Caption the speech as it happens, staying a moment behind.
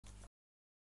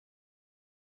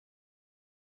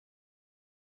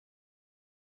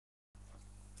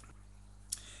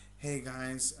Hey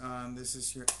guys, this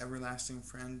is your everlasting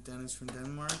friend Dennis from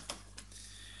Denmark.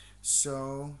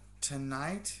 So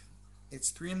tonight,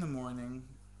 it's 3 in the morning,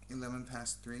 11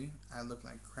 past 3. I look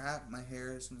like crap. My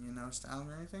hair isn't, styled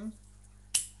or anything.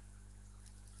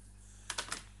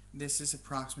 This is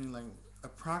approximately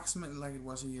like it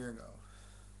was a year ago.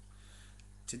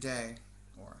 Today,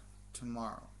 or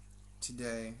tomorrow,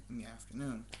 today in the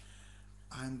afternoon,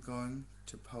 I'm going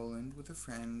to Poland with a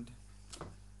friend.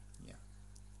 Yeah,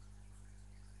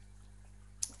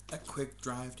 a quick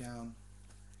drive down.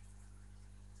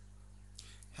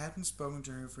 Hadn't spoken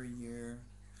to her for a year.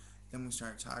 Then we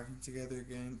started talking together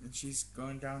again, and she's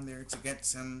going down there to get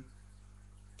some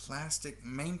plastic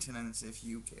maintenance, if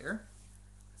you care.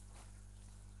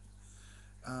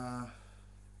 Uh,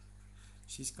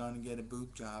 she's going to get a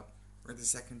boob job for the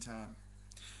second time.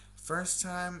 First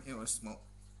time,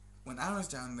 when I was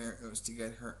down there, it was to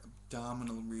get her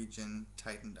abdominal region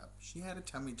tightened up. She had a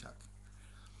tummy tuck,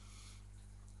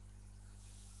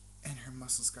 and her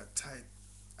muscles got tight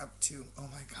up too. Oh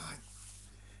my god.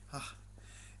 Ah.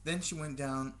 Then she went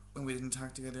down when we didn't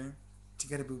talk together to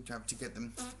get a boob job to get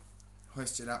them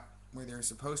hoisted up where they were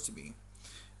supposed to be.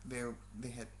 They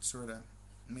had sort of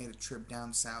made a trip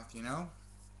down south, you know.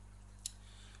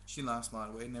 She lost a lot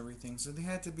of weight and everything, so they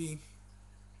had to be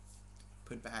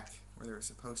put back where they were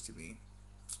supposed to be.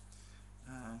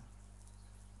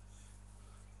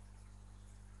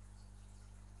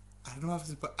 I don't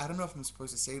know if I'm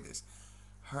supposed to say this.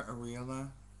 Her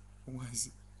areola was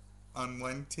on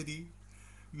one titty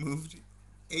moved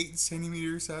 8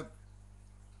 centimeters up,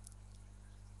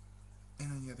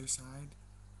 and on the other side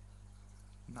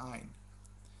 9.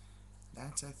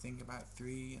 That's, I think, about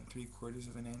 3 3/4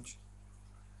 of an inch.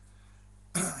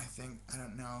 I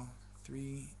don't know,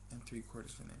 3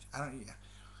 3/4 of an inch. I don't, yeah,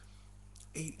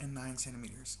 8 and 9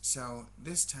 centimeters. So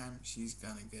this time she's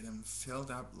gonna get them filled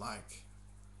up like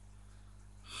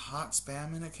hot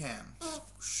spam in a can.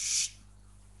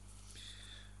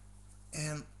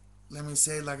 And let me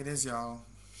say it like it is, y'all.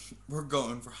 We're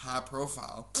going for high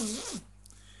profile.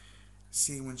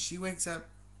 See, when she wakes up,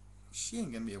 she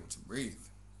ain't gonna be able to breathe.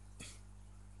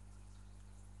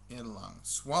 Get along,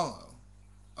 swallow.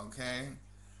 Okay,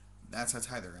 that's how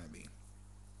tight they're gonna be.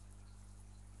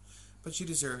 But she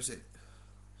deserves it.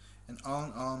 And all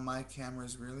in all, my camera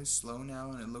is really slow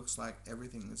now, and it looks like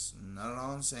everything is not at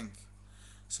all in sync.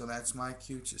 So that's my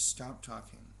cue to stop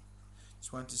talking.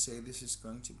 Just wanted to say this is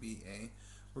going to be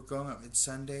we're going up, it's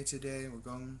Sunday today, we're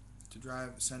going to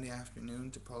drive Sunday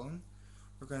afternoon to Poland.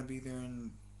 We're going to be there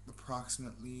in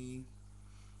approximately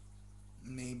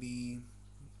maybe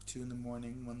 2 in the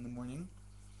morning, 1 in the morning.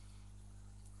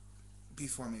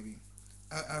 Before maybe.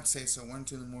 I'd say so, 1,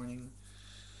 2 in the morning.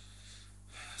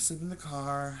 Sleep in the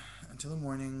car until the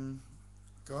morning,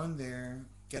 go in there,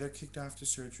 get her kicked off to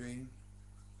surgery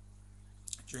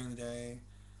during the day,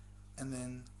 and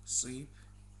then sleep,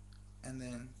 and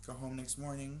then go home next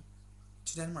morning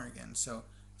to Denmark again. So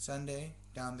Sunday,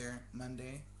 down there,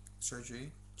 Monday,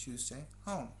 surgery, Tuesday,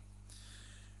 home.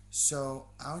 So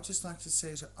I would just like to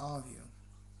say to all of you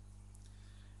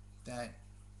that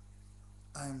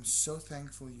I'm so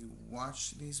thankful you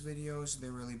watch these videos.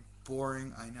 They're really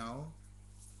boring, I know.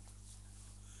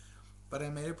 But I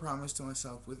made a promise to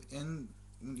myself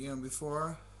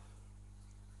before,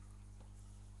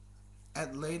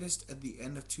 at latest at the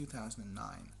end of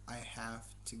 2009, I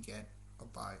have to get or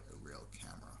buy a real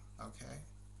camera, okay?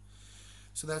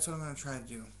 So that's what I'm going to try to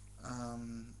do.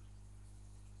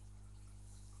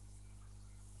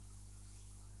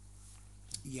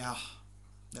 Yeah,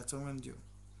 that's what I'm going to do.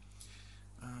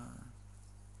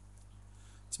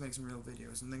 To make some real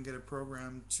videos, and then get a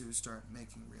program to start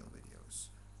making real videos.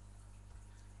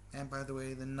 And by the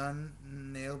way, the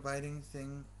nail biting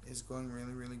thing is going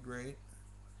really, really great.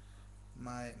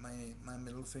 My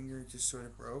middle finger just sort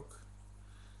of broke.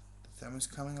 The thumb is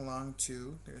coming along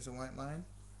too. There's a white line.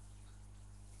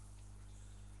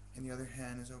 And the other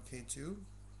hand is okay too.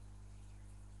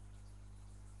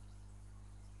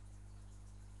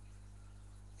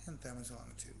 And thumb is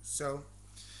along too. So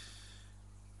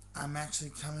I'm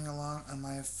actually coming along on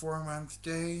my 4-month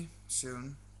day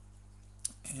soon.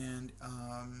 And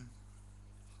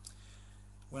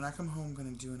when I come home, I'm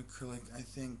going to do an acrylic, I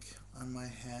think, on my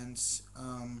hands.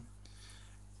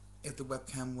 If the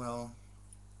webcam will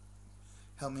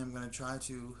help me, I'm going to try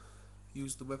to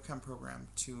use the webcam program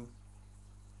to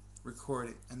record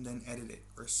it and then edit it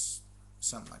or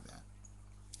something like that.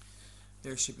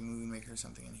 They're shipping movie maker or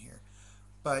something in here.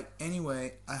 But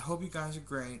anyway, I hope you guys are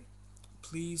great.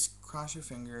 Please cross your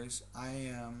fingers.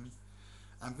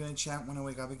 I'm going to chat when I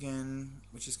wake up again,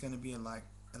 which is going to be at like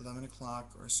 11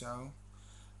 o'clock or so.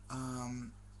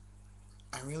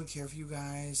 I really care for you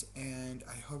guys, and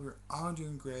I hope you're all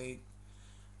doing great.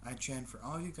 I chant for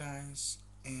all you guys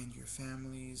and your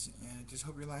families, and I just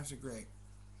hope your lives are great.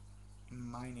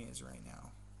 Mine is right now.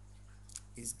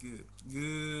 Is good.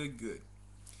 Good, good.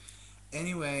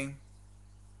 Anyway,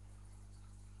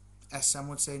 as some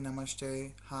would say,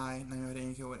 namaste, hi,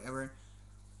 namaste, whatever.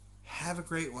 Have a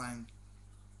great one.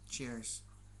 Cheers.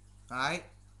 Alright?